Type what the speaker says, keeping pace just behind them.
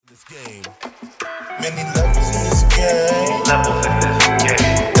game. Many levels in this game. Levels in this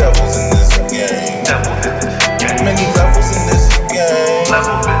game. Devils in this game. Devils in this game. Many levels in this game.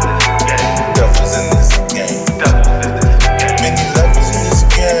 Levels in this game. Devils in this game. Devils in this game. Many levels in this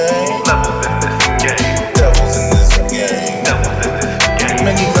game. Levels in this game. Devils in this game. Devils in this game.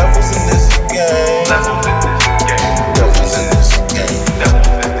 Many levels in this game. Levels in this game. Devils in this game. Devils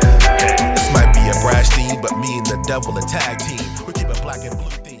in this game. This might be a brash team, but me and the devil a tag team. We keep a black and blue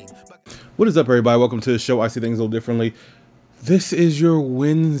theme. What is up, everybody? Welcome to the show. I see things a little differently. This is your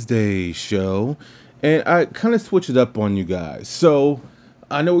Wednesday show, and I kind of switched it up on you guys. So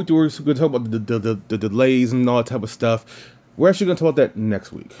I know we were going to talk about the delays and all that type of stuff. We're actually going to talk about that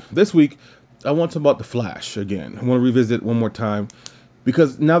next week. This week, I want to talk about The Flash again. I want to revisit it one more time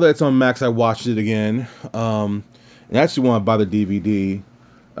because now that it's on Max, I watched it again. And I actually want to buy the DVD.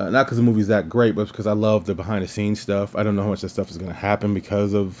 Not because the movie's that great, but because I love the behind-the-scenes stuff. I don't know how much that stuff is going to happen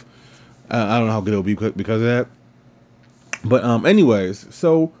because of... I don't know how good it'll be because of that. But anyways,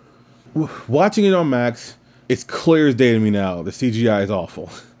 so watching it on Max, it's clear as day to me now. The CGI is awful.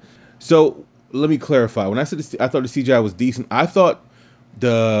 So let me clarify. When I said I thought the CGI was decent, I thought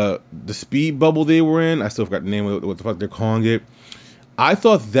the speed bubble they were in, I still forgot the name of it, what the fuck they're calling it. I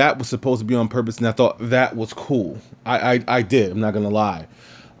thought that was supposed to be on purpose, and I thought that was cool. I did. I'm not gonna lie.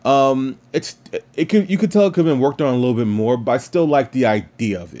 You could tell it could have been worked on a little bit more, but I still like the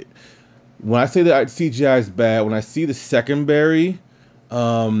idea of it. When I say that CGI is bad, when I see the second Barry,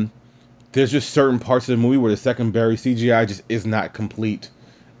 there's just certain parts of the movie where the second Barry CGI just is not complete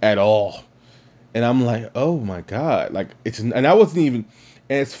at all. And I'm like, oh my God. And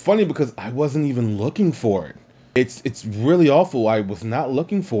it's funny because I wasn't even looking for it. It's really awful. I was not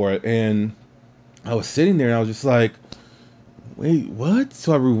looking for it. And I was sitting there and I was just like, wait, what?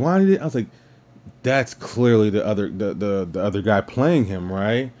 So I rewinded it. I was like, that's clearly the other guy playing him,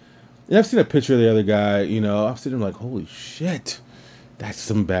 right? And I've seen a picture of the other guy, I'm sitting there like, holy shit, that's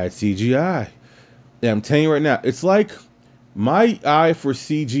some bad CGI. Yeah, I'm telling you right now, it's like my eye for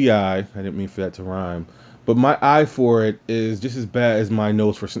CGI, I didn't mean for that to rhyme, but my eye for it is just as bad as my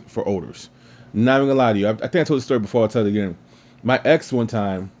nose for odors. Not even gonna lie to you. I think I told the story before, I'll tell it again. My ex one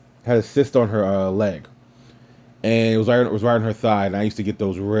time had a cyst on her leg, and it was right on her thigh, and I used to get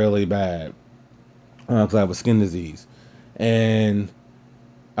those really bad because I have a skin disease. And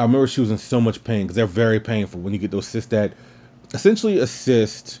I remember she was in so much pain because they're very painful when you get those cysts that essentially a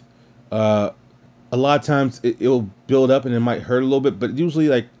cyst. A lot of times it'll build up and it might hurt a little bit, but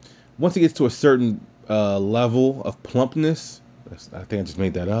usually once it gets to a certain level of plumpness, I think I just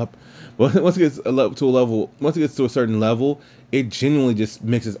made that up. But once it gets to a certain level, it genuinely just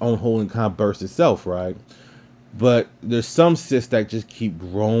makes its own hole and kind of bursts itself, right? But there's some cysts that just keep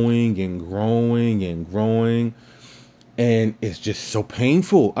growing and growing and growing. And it's just so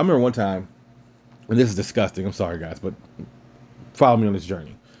painful. I remember one time, and this is disgusting, I'm sorry guys, but follow me on this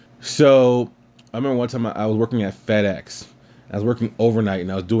journey. So, I remember one time I was working at FedEx. I was working overnight,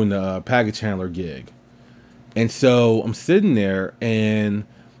 and I was doing the package handler gig. And so, I'm sitting there, and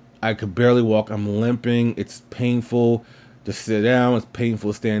I could barely walk. I'm limping. It's painful to sit down. It's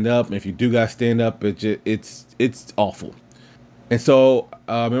painful to stand up. And if you do got to stand up, it's awful. And so,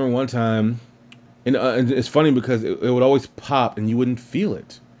 I remember one time, and it's funny because it would always pop and you wouldn't feel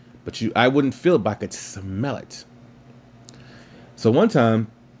it. I wouldn't feel it, but I could smell it. So one time,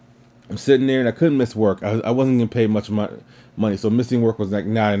 I'm sitting there and I couldn't miss work. I wasn't getting paid much money, so missing work was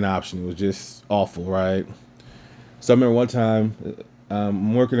not an option. It was just awful, right? So I remember one time,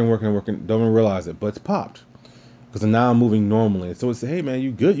 I'm working, don't even realize it, but it's popped. Because now I'm moving normally. So it said, hey man, you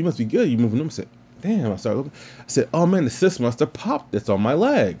good? You must be good. You moving normal. I said, damn, I started looking. I said, oh man, the cyst must have popped. It's on my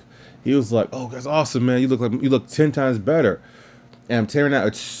leg. He was like, "Oh, that's awesome, man. You look 10 times better." And I'm telling you now,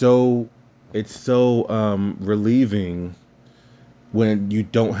 it's so relieving when you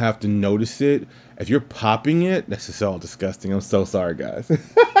don't have to notice it. If you're popping it, that's just all disgusting. I'm so sorry, guys.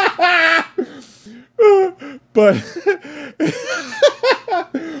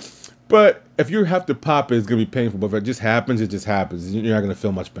 but if you have to pop it, it's gonna be painful. But if it just happens, it just happens. You're not gonna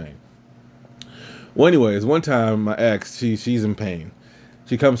feel much pain. Well, anyways, one time my ex, she's in pain.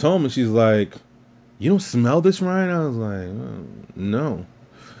 She comes home and she's like, "You don't smell this, Ryan?" I was like, oh, "No."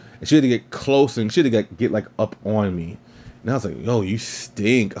 And she had to get close and she had to get up on me. And I was like, "Yo, you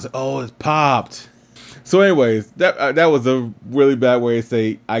stink." I was like, "Oh, it's popped." So, anyways, that was a really bad way to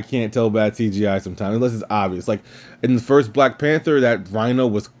say I can't tell bad CGI sometimes unless it's obvious. Like in the first Black Panther, that Rhino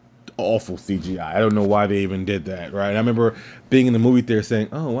was awful CGI. I don't know why they even did that, right? I remember being in the movie theater saying,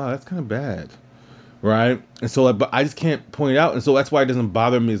 "Oh wow, that's kind of bad." right? And so, like, but I just can't point it out, and so that's why it doesn't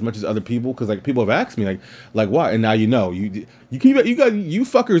bother me as much as other people, because like people have asked me like why, and now you know you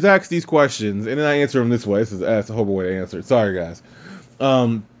fuckers ask these questions, and then I answer them this way. That's a horrible way to answer it. Sorry guys,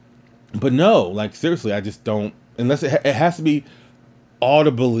 but no, like seriously, I just don't, unless it has to be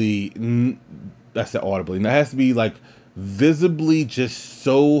audibly. I said audibly, and it has to be like visibly just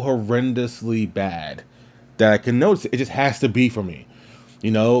so horrendously bad that I can notice it. It just has to be for me,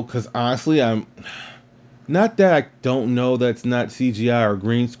 because honestly, I'm not that I don't know that's not CGI or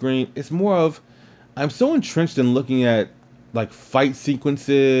green screen. It's more of I'm so entrenched in looking at like fight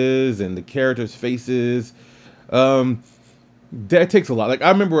sequences and the characters' faces. That takes a lot. Like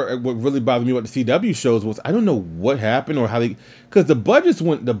I remember what really bothered me about the CW shows was I don't know what happened or how they, because the budgets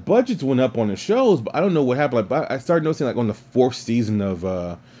went up on the shows, but I don't know what happened. Like I started noticing like on the 4th season of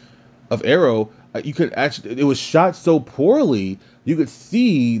Arrow, you could actually, it was shot so poorly you could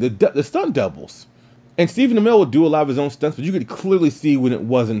see the stunt doubles. And Stephen Amell would do a lot of his own stunts, but you could clearly see when it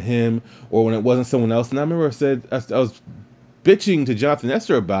wasn't him or when it wasn't someone else. And I remember I was bitching to Jonathan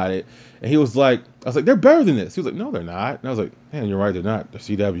Esther about it, and he was like, I was like, they're better than this. He was like, no, they're not. And I was like, man, you're right, they're not. They're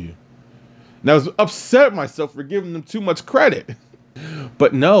CW. And I was upset at myself for giving them too much credit.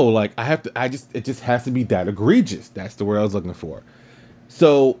 But no, like it just has to be that egregious. That's the word I was looking for.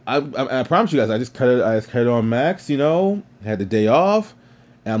 So I promise you guys, I just cut it on Max, had the day off,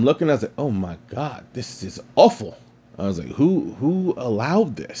 and I'm looking, I was like, oh my God, this is awful. I was like, who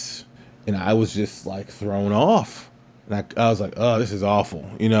allowed this? And I was just like thrown off. And I was like, oh, this is awful,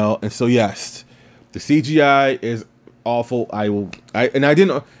 And so yes, the CGI is awful.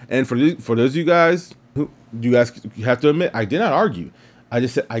 And for those of you guys you have to admit, I did not argue. I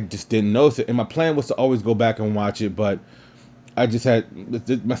just said I just didn't notice it, and my plan was to always go back and watch it, but I just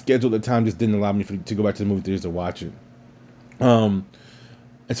had my schedule at the time just didn't allow me to go back to the movie theaters to watch it.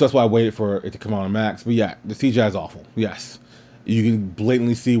 And so that's why I waited for it to come out on Max. But yeah, the CGI is awful. Yes, you can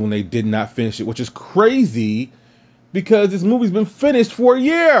blatantly see when they did not finish it, which is crazy because this movie's been finished for a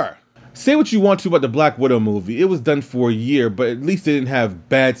year. Say what you want to about the Black Widow movie. It was done for a year, but at least it didn't have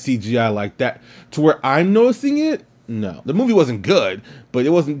bad CGI like that to where I'm noticing it. No, the movie wasn't good, but it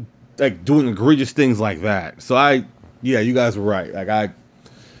wasn't like doing egregious things like that. So yeah, you guys were right. Like I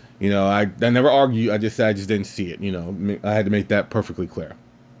never argue. I just said I just didn't see it. I had to make that perfectly clear.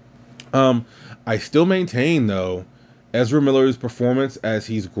 I still maintain though, Ezra Miller's performance as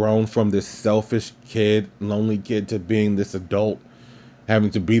he's grown from this selfish kid, lonely kid, to being this adult,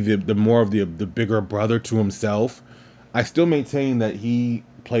 having to be the more of the bigger brother to himself. I still maintain that he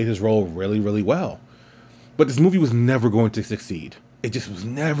played his role really, really well. But this movie was never going to succeed. It just was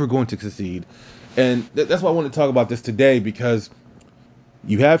never going to succeed. And that's why I want to talk about this today, because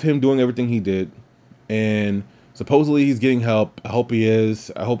you have him doing everything he did, and supposedly he's getting help. I hope he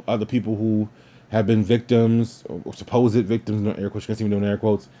is. I hope other people who have been victims or supposed victims, no air quotes, you can't see me doing air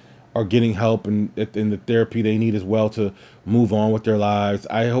quotes, are getting help and the therapy they need as well to move on with their lives.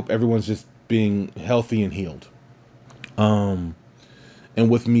 I hope everyone's just being healthy and healed. And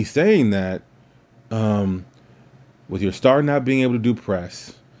with me saying that, with your star not being able to do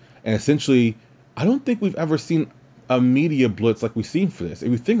press, and essentially, I don't think we've ever seen a media blitz like we've seen for this. If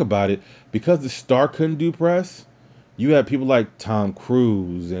you think about it, because the star couldn't do press, you had people like Tom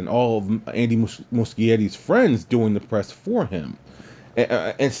Cruise and all of Andy Muschietti's friends doing the press for him.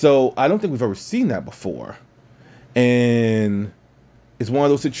 And so I don't think we've ever seen that before. And it's one of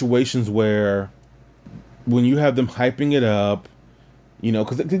those situations where when you have them hyping it up,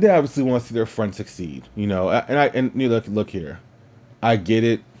 because they obviously want to see their friend succeed, and look here, I get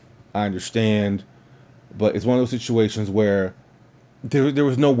it, I understand, but it's one of those situations where there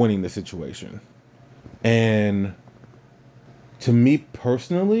was no winning the situation. And to me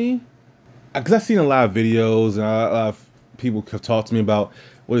personally, because I've seen a lot of videos and a lot of people have talked to me about,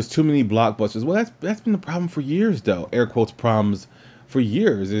 well, there's too many blockbusters. Well, that's been the problem for years, though. Air quotes problems for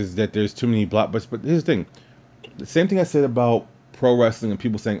years is that there's too many blockbusters. But here's the thing: the same thing I said about pro wrestling and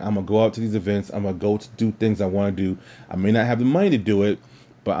people saying I'm gonna go out to these events, I'm gonna go to do things I want to do. I may not have the money to do it,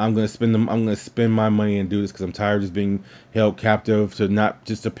 but I'm gonna spend my money and do this because I'm tired of just being held captive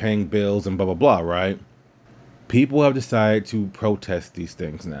to paying bills and blah blah blah. Right? People have decided to protest these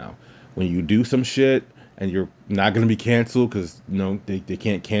things now. When you do some shit and you're not going to be canceled because they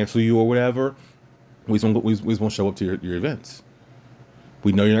can't cancel you or whatever, we just won't show up to your events.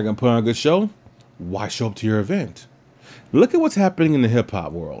 We know you're not going to put on a good show. Why show up to your event? Look at what's happening in the hip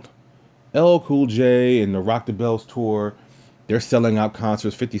hop world. LL Cool J and the Rock the Bells tour, they're selling out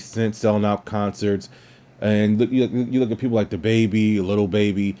concerts. 50 Cent selling out concerts, and you look at people like DaBaby, Little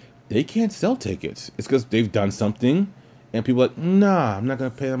Baby. They can't sell tickets. It's because they've done something, and people are like, nah, I'm not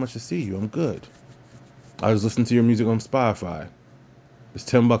going to pay that much to see you. I'm good. I was listening to your music on Spotify. It's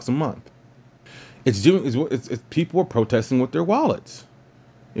 $10 a month. It's people are protesting with their wallets,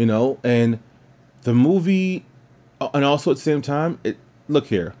 and the movie, and also at the same time, look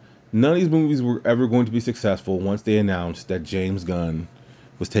here, none of these movies were ever going to be successful once they announced that James Gunn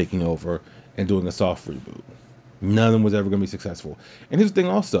was taking over and doing a soft reboot. None of them was ever going to be successful. And here's the thing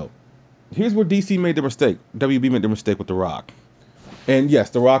also. Here's where DC made their mistake. WB made their mistake with The Rock. And yes,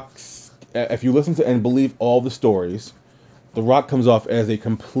 The Rock, if you listen to and believe all the stories, The Rock comes off as a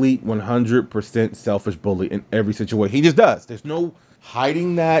complete 100% selfish bully in every situation. He just does. There's no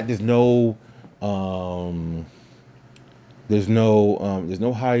hiding that. There's no hiding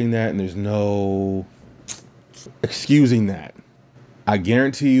that, and there's no excusing that. I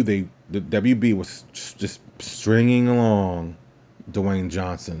guarantee you, the WB was just stringing along Dwayne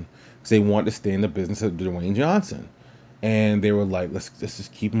Johnson because they wanted to stay in the business of Dwayne Johnson, and they were like, let's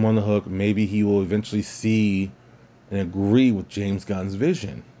just keep him on the hook. Maybe he will eventually see and agree with James Gunn's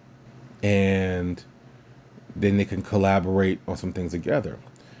vision, and then they can collaborate on some things together.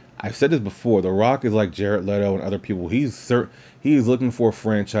 I've said this before. The Rock is like Jared Leto and other people. He's looking for a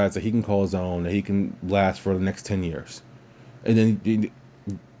franchise that he can call his own, that he can last for the next 10 years. And then,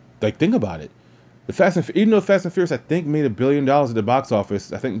 think about it. Even though Fast and Furious, I think, made $1 billion at the box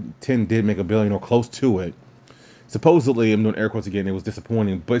office, I think 10 did make $1 billion or close to it. Supposedly, I'm doing air quotes again, it was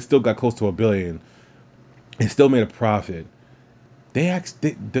disappointing, but it still got close to $1 billion. It still made a profit.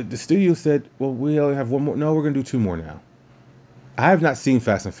 The studio said, well, we only have one more. No, we're going to do 2 more now. I have not seen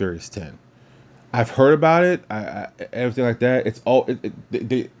Fast and Furious 10. I've heard about it, everything like that. It's all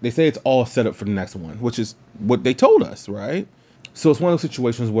they say it's all set up for the next one, which is what they told us, right? So it's one of those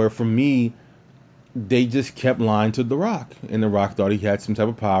situations where, for me, they just kept lying to The Rock, and The Rock thought he had some type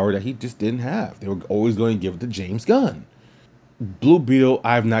of power that he just didn't have. They were always going to give it to James Gunn. Blue Beetle,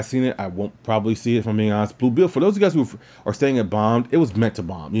 I have not seen it. I won't probably see it, if I'm being honest. Blue Beetle, for those of you guys who are saying it bombed, it was meant to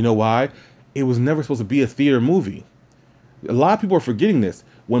bomb. You know why? It was never supposed to be a theater movie. A lot of people are forgetting this.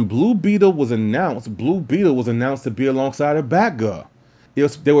 When Blue Beetle was announced to be alongside of Batgirl.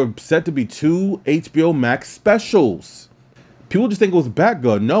 They were set to be 2 HBO Max specials. People just think it was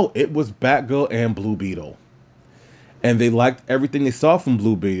Batgirl. No, it was Batgirl and Blue Beetle. And they liked everything they saw from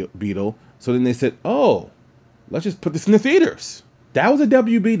Blue Beetle. So then they said, oh, let's just put this in the theaters. That was a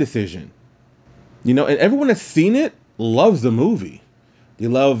WB decision. And everyone that's seen it loves the movie. They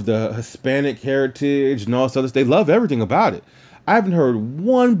love the Hispanic heritage and all this other stuff. They love everything about it. I haven't heard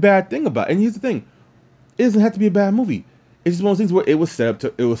one bad thing about it. And here's the thing. It doesn't have to be a bad movie. It's just one of those things where it was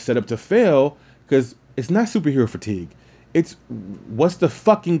set up to fail because it's not superhero fatigue. It's what's the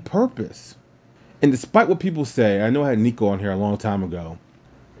fucking purpose? And despite what people say, I know I had Nico on here a long time ago,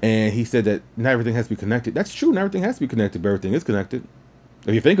 and he said that not everything has to be connected. That's true. Not everything has to be connected, but everything is connected.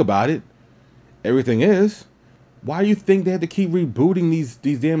 If you think about it, everything is. Why do you think they had to keep rebooting these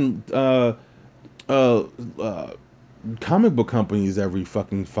damn comic book companies every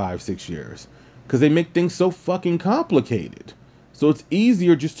fucking 5-6 years? Because they make things so fucking complicated. So it's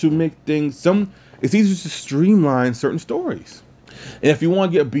easier just to make things it's easier to streamline certain stories. And if you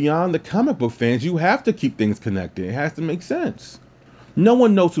want to get beyond the comic book fans, you have to keep things connected. It has to make sense. No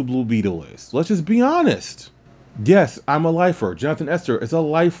one knows who Blue Beetle is. Let's just be honest. Yes, I'm a lifer. Jonathan Esther is a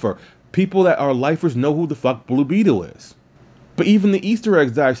lifer. People that are lifers know who the fuck Blue Beetle is. But even the Easter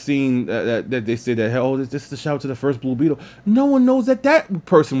eggs that I've seen that they say that, oh, this is a shout to the first Blue Beetle. No one knows that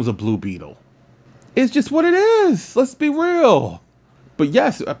person was a Blue Beetle. It's just what it is. Let's be real. But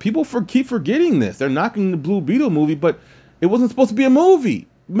yes, people keep forgetting this. They're knocking the Blue Beetle movie, but it wasn't supposed to be a movie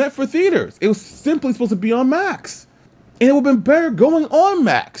meant for theaters. It was simply supposed to be on Max. And it would have been better going on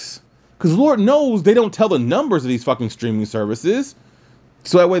Max. Because Lord knows they don't tell the numbers of these fucking streaming services.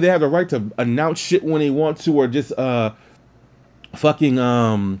 So that way they have the right to announce shit when they want to, or just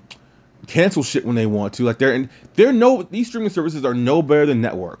cancel shit when they want to. Like these streaming services are no better than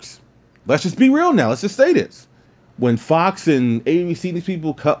networks. Let's just be real now. Let's just say this. When Fox and ABC, these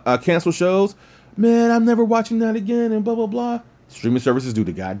people cancel shows, man, I'm never watching that again, and blah blah blah. Streaming services do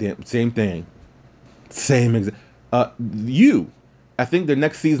the goddamn same thing. Same exact. I think the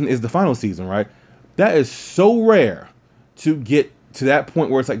next season is the final season, right? That is so rare to get to that point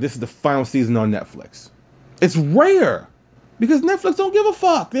where it's like, this is the final season on Netflix. It's rare because Netflix don't give a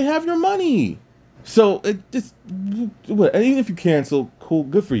fuck. They have your money. So it just, what? Even if you cancel, cool,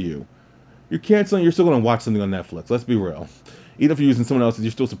 good for you. You're canceling, you're still going to watch something on Netflix. Let's be real. Even if you're using someone else's,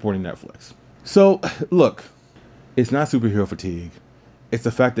 you're still supporting Netflix. So look, it's not superhero fatigue. It's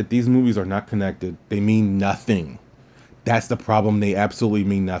the fact that these movies are not connected. They mean nothing. That's the problem. They absolutely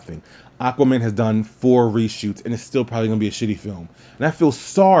mean nothing. Aquaman has done 4 reshoots, and it's still probably going to be a shitty film. And I feel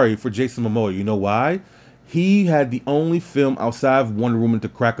sorry for Jason Momoa. You know why? He had the only film outside of Wonder Woman to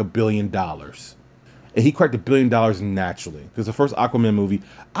crack $1 billion. And he cracked $1 billion naturally. Because the first Aquaman movie,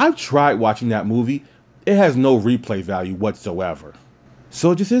 I've tried watching that movie. It has no replay value whatsoever.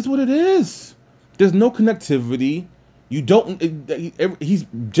 So it just is what it is. There's no connectivity. You don't.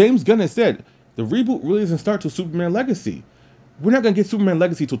 James Gunn has said the reboot really doesn't start till Superman Legacy. We're not gonna get Superman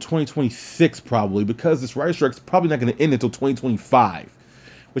Legacy till 2026 probably, because this writer strike's probably not gonna end until 2025,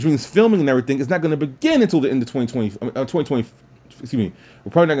 which means filming and everything is not gonna begin until the end of 2020. Excuse me.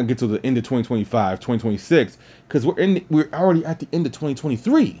 We're probably not gonna get to the end of 2025, 2026, because we're already at the end of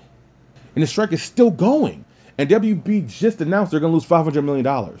 2023, and the strike is still going. And WB just announced they're gonna lose $500 million.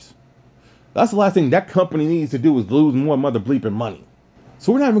 That's the last thing that company needs to do, is lose more mother bleeping money.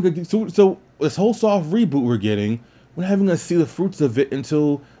 So we're not even gonna. So this whole soft reboot we're getting, we're not even gonna see the fruits of it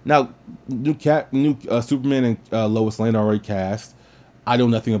until now. New Superman and Lois Lane are already cast. I know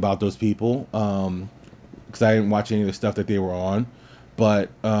nothing about those people because I didn't watch any of the stuff that they were on. But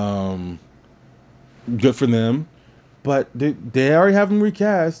good for them. But they already have them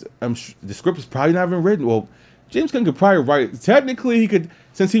recast. The script is probably not even written. Well, James Gunn could probably write. Technically, he could,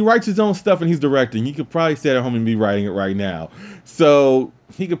 since he writes his own stuff and he's directing, he could probably stay at home and be writing it right now. So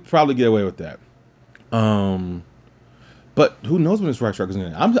he could probably get away with that. But who knows when this writer strike is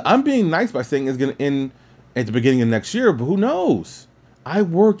going to end? I'm being nice by saying it's going to end at the beginning of next year, but who knows? I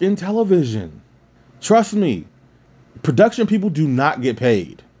work in television. Trust me, production people do not get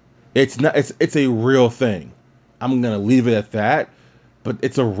paid. It's not. It's a real thing. I'm gonna leave it at that. But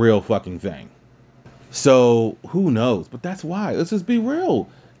it's a real fucking thing. So who knows? But that's why. Let's just be real.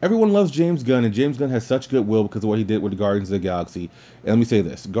 Everyone loves James Gunn, and James Gunn has such goodwill because of what he did with the Guardians of the Galaxy. And let me say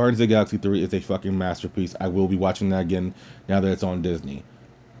this: Guardians of the Galaxy 3 is a fucking masterpiece. I will be watching that again now that it's on Disney.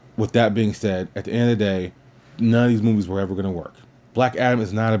 With that being said, at the end of the day, none of these movies were ever gonna work. Black Adam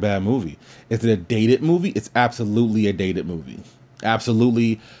is not a bad movie. Is it a dated movie? It's absolutely a dated movie.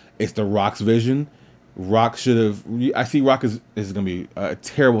 Absolutely, it's The Rock's vision. Rock should have. I see Rock is going to be a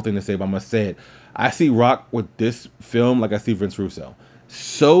terrible thing to say, but I must say it. I see Rock with this film like I see Vince Russo.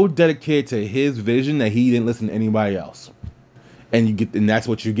 So dedicated to his vision that he didn't listen to anybody else. And that's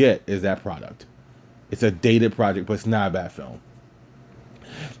what you get, is that product. It's a dated project, but it's not a bad film.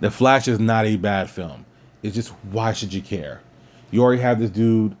 The Flash is not a bad film. It's just, why should you care? You already have this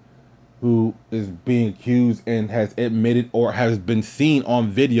dude who is being accused and has admitted or has been seen on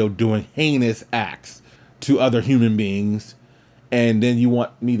video doing heinous acts to other human beings, and then you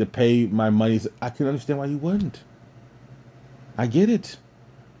want me to pay my money. I can understand why you wouldn't. I get it.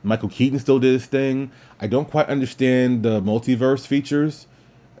 Michael Keaton still did his thing. I don't quite understand the multiverse features.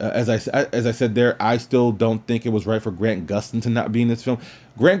 As I said there, I still don't think it was right for Grant Gustin to not be in this film.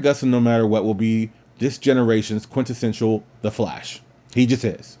 Grant Gustin, no matter what, will be this generation's quintessential The Flash. He just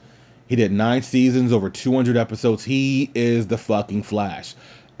is. He did 9 seasons, over 200 episodes. He is the fucking Flash.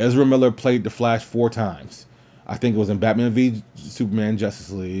 Ezra Miller played the Flash 4 times. I think it was in Batman v Superman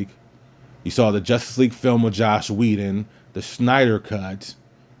Justice League. You saw the Justice League film with Joss Whedon, the Snyder Cut,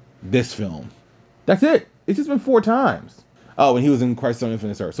 this film. That's it. It's just been 4 times. Oh, and he was in Crisis on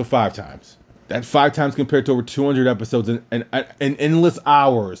Infinite Earth, so 5 times. That's 5 times compared to over 200 episodes and endless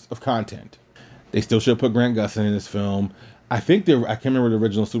hours of content. They still should have put Grant Gustin in this film. I can't remember the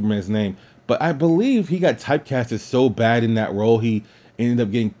original Superman's name, but I believe he got typecasted so bad in that role, he ended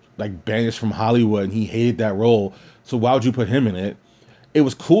up getting banished from Hollywood, and he hated that role. So why would you put him in it? It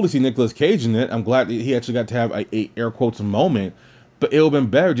was cool to see Nicolas Cage in it. I'm glad that he actually got to have a air quotes moment, but it would have been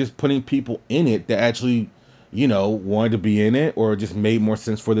better just putting people in it that actually, wanted to be in it, or just made more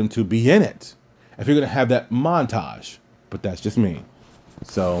sense for them to be in it. If you're going to have that montage. But that's just me.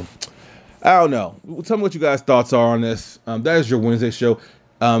 So I don't know. Tell me what you guys' thoughts are on this. That is your Wednesday show.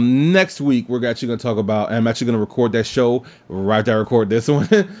 Next week, we're actually going to talk about, I'm actually going to record that show right after I record this one,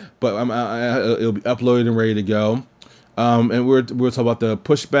 but it'll be uploaded and ready to go. And we'll talk about the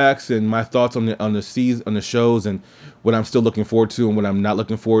pushbacks and my thoughts on the shows, and what I'm still looking forward to and what I'm not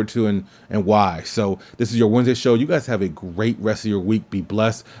looking forward to, and why. So this is your Wednesday show. You guys have a great rest of your week. Be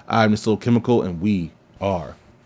blessed. I'm Mr. Chemical, and we are